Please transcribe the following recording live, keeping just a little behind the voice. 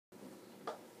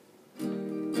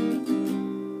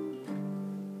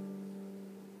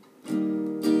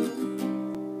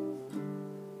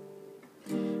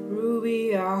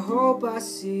hope I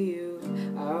see you.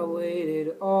 I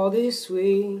waited all this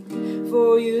week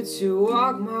for you to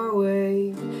walk my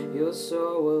way. Your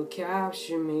soul will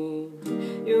capture me.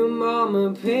 Your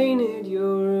mama painted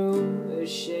your room a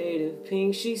shade of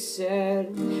pink, she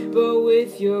said, but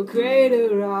with your great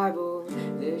arrival,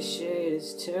 the shade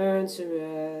has turned to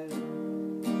red.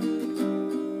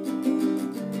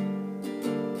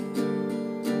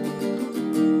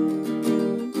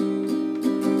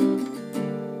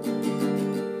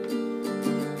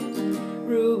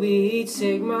 Ruby,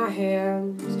 take my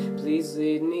hand, please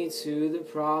lead me to the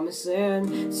promised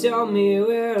land. Tell me,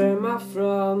 where am I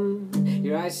from?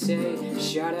 Here I say,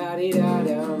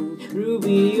 sha-da-dee-da-dum.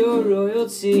 Ruby, you're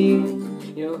royalty.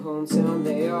 Your hometown,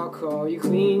 they all call you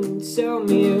queen. Tell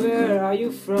me, where are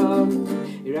you from?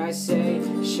 Here I say,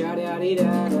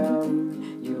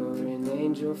 sha-da-dee-da-dum. You're an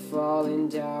angel falling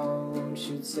down. Won't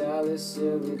you tell us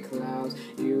of the clouds?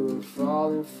 You were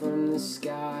falling from the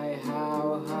sky.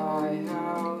 How high,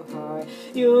 how high?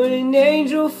 You're an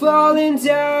angel falling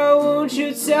down. Won't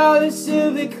you tell us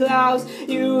of the clouds?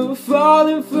 You were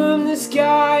falling from the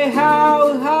sky.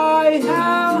 How high,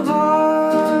 how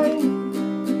high?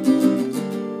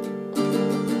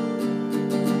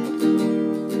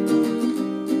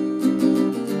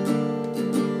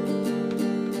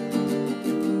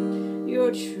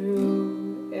 You're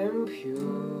true and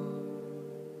pure.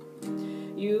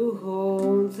 You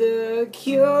hold the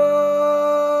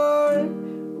cure.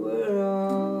 We're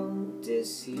all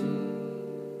deceased.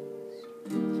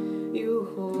 You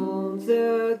hold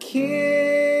the key.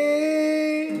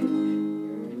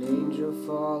 You're an angel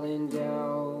falling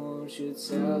down. Won't you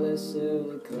tell us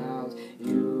of the clouds?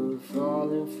 You're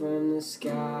falling from the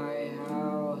sky.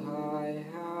 How high,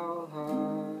 how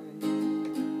high?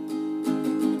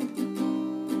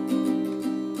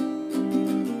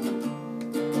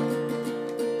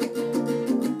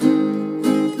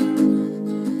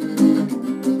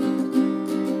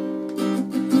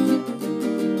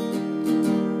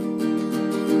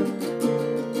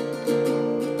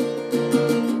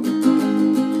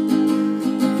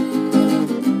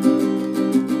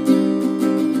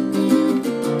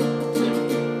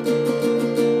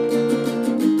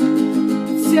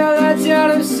 Tell her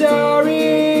dad I'm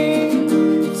sorry.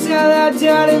 Tell her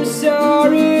dad I'm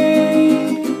sorry.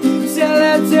 Tell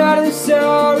her dad I'm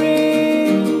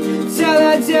sorry. Tell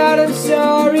her dad I'm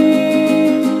sorry.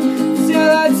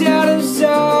 Tell her dad I'm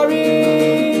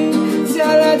sorry.